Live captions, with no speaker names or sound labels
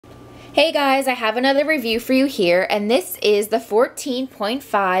Hey guys, I have another review for you here, and this is the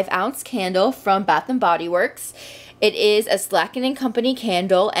 14.5 ounce candle from Bath & Body Works. It is a Slacken & Company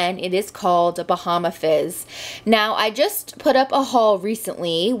candle, and it is called Bahama Fizz. Now, I just put up a haul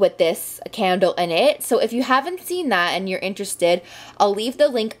recently with this candle in it, so if you haven't seen that and you're interested, I'll leave the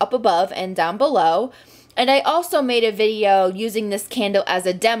link up above and down below. And I also made a video using this candle as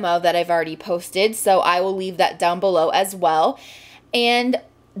a demo that I've already posted, so I will leave that down below as well. And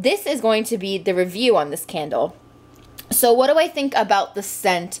this is going to be the review on this candle. So what do I think about the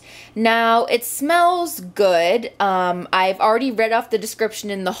scent? Now, it smells good. I've already read off the description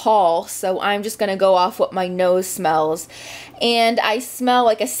in the haul, so I'm just going to go off what my nose smells. And I smell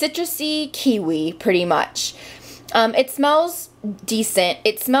like a citrusy kiwi, pretty much. It smells decent.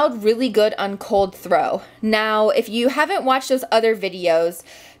 It smelled really good on cold throw. Now, if you haven't watched those other videos,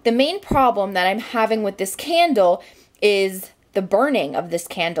 the main problem that I'm having with this candle is the burning of this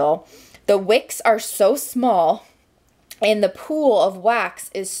candle. The wicks are so small and the pool of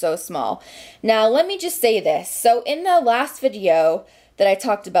wax is so small. Now let me just say this. So in the last video that I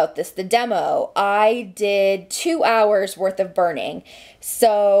talked about this, the demo, I did 2 hours worth of burning.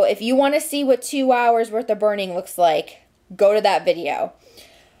 So if you want to see what 2 hours worth of burning looks like, go to that video.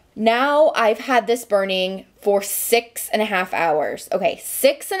 Now I've had this burning for 6.5 hours. Okay,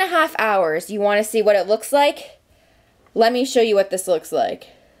 6.5 hours. You want to see what it looks like? Let me show you what this looks like.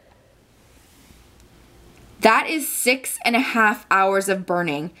 That is 6.5 hours of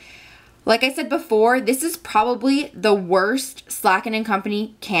burning. Like I said before, this is probably the worst Slacken &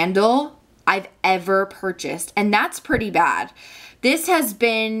 Company candle I've ever purchased, and that's pretty bad. This has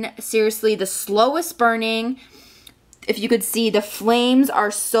been seriously the slowest burning. If you could see, the flames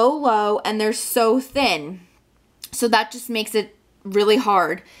are so low and they're so thin. So that just makes it really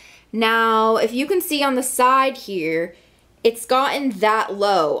hard. Now, if you can see on the side here, it's gotten that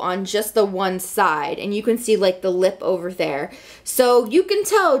low on just the one side, and you can see like the lip over there. So you can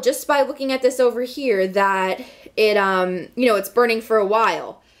tell just by looking at this over here that it, it's burning for a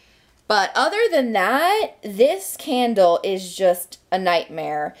while. But other than that, this candle is just a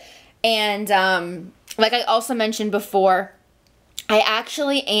nightmare. And like I also mentioned before, I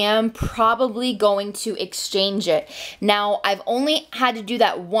actually am probably going to exchange it. Now, I've only had to do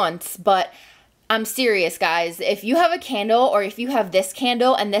that once, but I'm serious, guys. If you have a candle or if you have this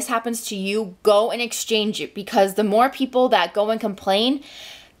candle and this happens to you, go and exchange it, because the more people that go and complain,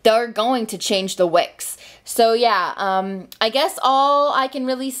 they're going to change the wicks. So yeah, I guess all I can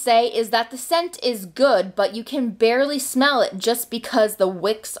really say is that the scent is good, but you can barely smell it just because the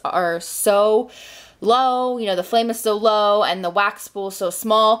wicks are so low, the flame is so low and the wax pool is so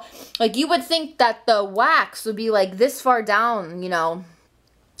small. Like, you would think that the wax would be like this far down,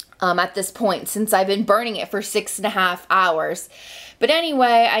 at this point, since I've been burning it for 6.5 hours. But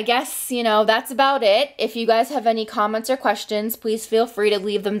anyway, I guess, that's about it. If you guys have any comments or questions, please feel free to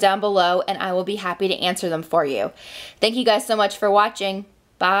leave them down below and I will be happy to answer them for you. Thank you guys so much for watching.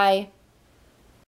 Bye.